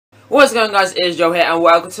What's going on, guys? It is Joe here and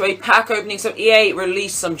welcome to a pack opening. So EA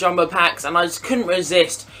released some jumbo packs and I just couldn't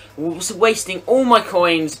resist wasting all my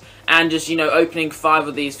coins and just, you know, opening 5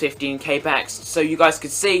 of these 15k packs so you guys could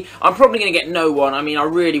see. I'm probably going to get no one. I mean, I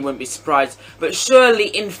really wouldn't be surprised. But surely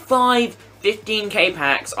in 5 15k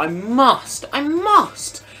packs, I must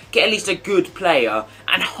get at least a good player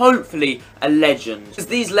and hopefully a legend. Because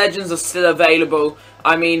these legends are still available.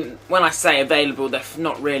 I mean, when I say available, they're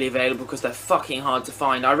not really available because they're fucking hard to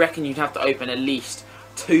find. I reckon you'd have to open at least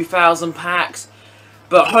 2,000 packs.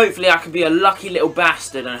 But hopefully I could be a lucky little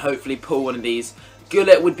bastard and hopefully pull one of these.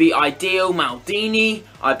 Gullit would be ideal. Maldini,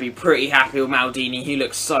 I'd be pretty happy with Maldini. He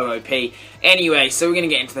looks so OP. Anyway, so we're going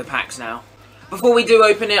to get into the packs now. Before we do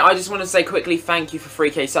open it, I just want to say quickly thank you for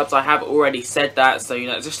 3k subs. I have already said that, so you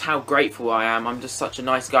know just how grateful I am. I'm just such a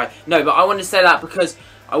nice guy. No, but I want to say that because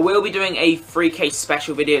I will be doing a 3k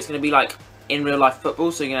special video. It's going to be like in real life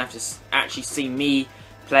football, so you're going to have to actually see me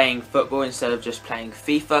playing football instead of just playing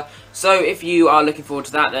FIFA. So if you are looking forward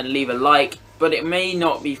to that, then leave a like. But it may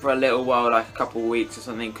not be for a little while, like a couple of weeks or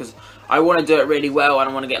something, because I want to do it really well and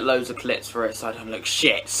I want to get loads of clips for it so I don't look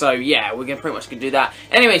shit. So yeah, we're pretty much going to do that.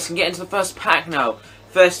 Anyways, we can get into the first pack now.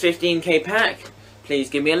 First 15k pack. Please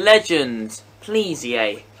give me a legend. Please,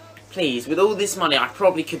 EA. Please. With all this money, I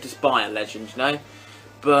probably could just buy a legend, you know?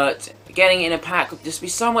 But getting it in a pack would just be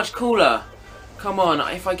so much cooler. Come on,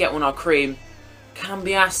 if I get one, I'll cream.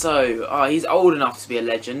 Cambiasso. Oh, he's old enough to be a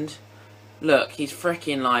legend. Look, he's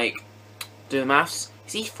freaking like... Do the maths.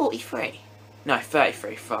 Is he 43? No,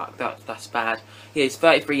 33. Fuck, that's bad. Yeah, he's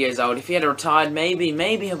 33 years old. If he had retired, maybe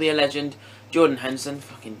he'll be a legend. Jordan Henderson,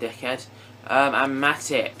 fucking dickhead. And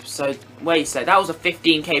Matip. So, wait a sec, that was a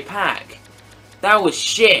 15k pack. That was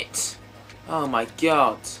shit. Oh my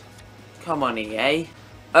god. Come on, EA.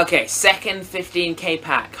 Okay, second 15k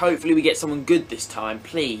pack. Hopefully we get someone good this time,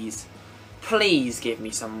 please. Please give me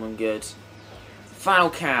someone good.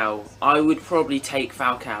 Falcao. I would probably take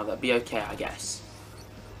Falcao. That'd be okay, I guess.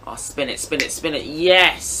 I'll spin it, spin it, spin it.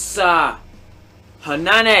 Yes!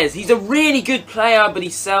 Hernandez. He's a really good player, but he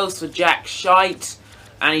sells for jack shite.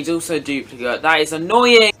 And he's also a duplicate. That is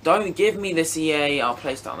annoying. Don't give me this, EA. I'll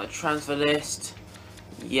place that on the transfer list.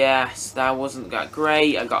 Yes, that wasn't that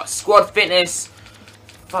great. I got squad fitness.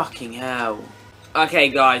 Fucking hell. Okay,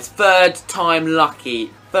 guys. Third time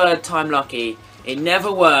lucky. Third time lucky. It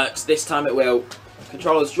never works. This time it will.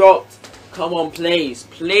 Controller's dropped. Come on, please.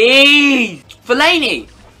 Please! Fellaini!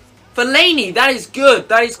 Fellaini! That is good.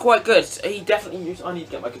 That is quite good. He definitely used... I need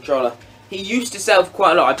to get my controller. He used to sell for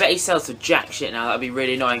quite a lot. I bet he sells for jack shit now. That would be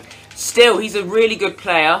really annoying. Still, he's a really good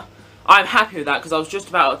player. I'm happy with that because I was just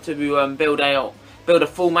about to build a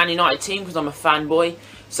full Man United team because I'm a fanboy.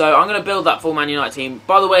 So I'm going to build that full Man United team.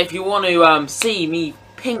 By the way, if you want to see me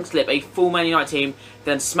pink slip a full Man United team,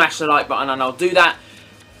 then smash the like button and I'll do that.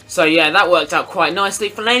 So yeah, that worked out quite nicely.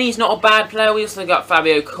 Fellaini's not a bad player. We also got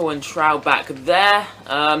Fabio Coentrao back there.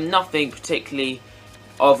 Nothing particularly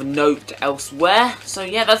of note elsewhere. So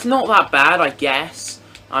yeah, that's not that bad, I guess.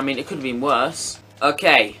 I mean, it could have been worse.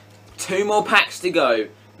 Okay, 2 more packs to go.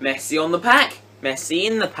 Messi on the pack. Messi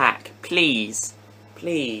in the pack. Please.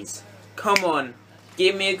 Please. Come on.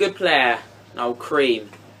 Give me a good player. And I'll cream.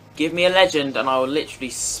 Give me a legend and I will literally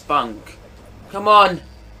spunk. Come on.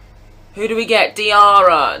 Who do we get?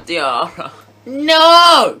 Diarra. Diarra.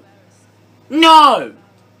 No! No!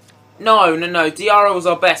 No. Diarra was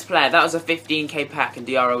our best player. That was a 15k pack and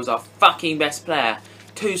Diarra was our fucking best player.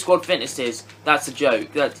 2 squad fitnesses. That's a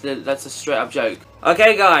joke. That's a straight up joke.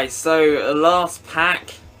 Okay, guys. So, the last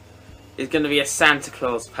pack is going to be a Santa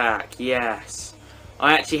Claus pack. Yes.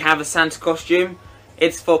 I actually have a Santa costume.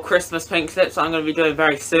 It's for Christmas pink slips I'm going to be doing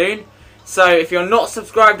very soon. So if you're not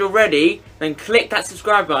subscribed already, then click that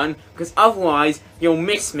subscribe button, because otherwise you'll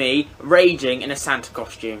miss me raging in a Santa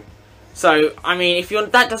costume. So, I mean, if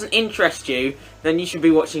that doesn't interest you, then you should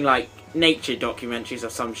be watching, like, nature documentaries or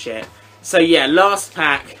some shit. So yeah, last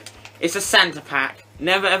pack. It's a Santa pack.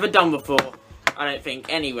 Never ever done before, I don't think,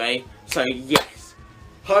 anyway. So yes.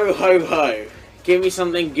 Ho ho ho. Give me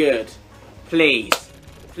something good. Please.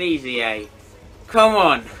 Please, EA. Come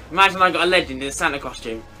on. Imagine I got a legend in a Santa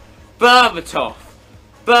costume. Berbatov.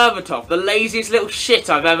 Berbatov, the laziest little shit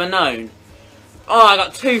I've ever known. Oh, I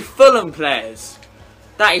got 2 Fulham players.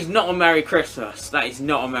 That is not a Merry Christmas. That is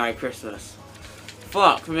not a Merry Christmas.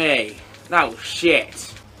 Fuck me. That was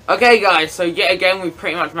shit. Okay, guys, so yet again, we've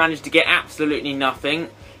pretty much managed to get absolutely nothing.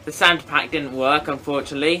 The Santa pack didn't work,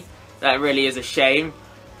 unfortunately. That really is a shame.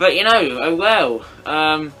 But, you know, oh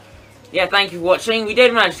well. Yeah, thank you for watching. We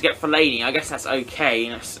did manage to get Fellaini. I guess that's okay.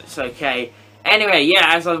 It's okay. Anyway,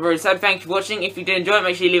 yeah, as I've already said, thank you for watching. If you did enjoy it,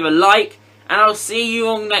 make sure you leave a like. And I'll see you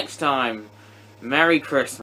all next time. Merry Christmas.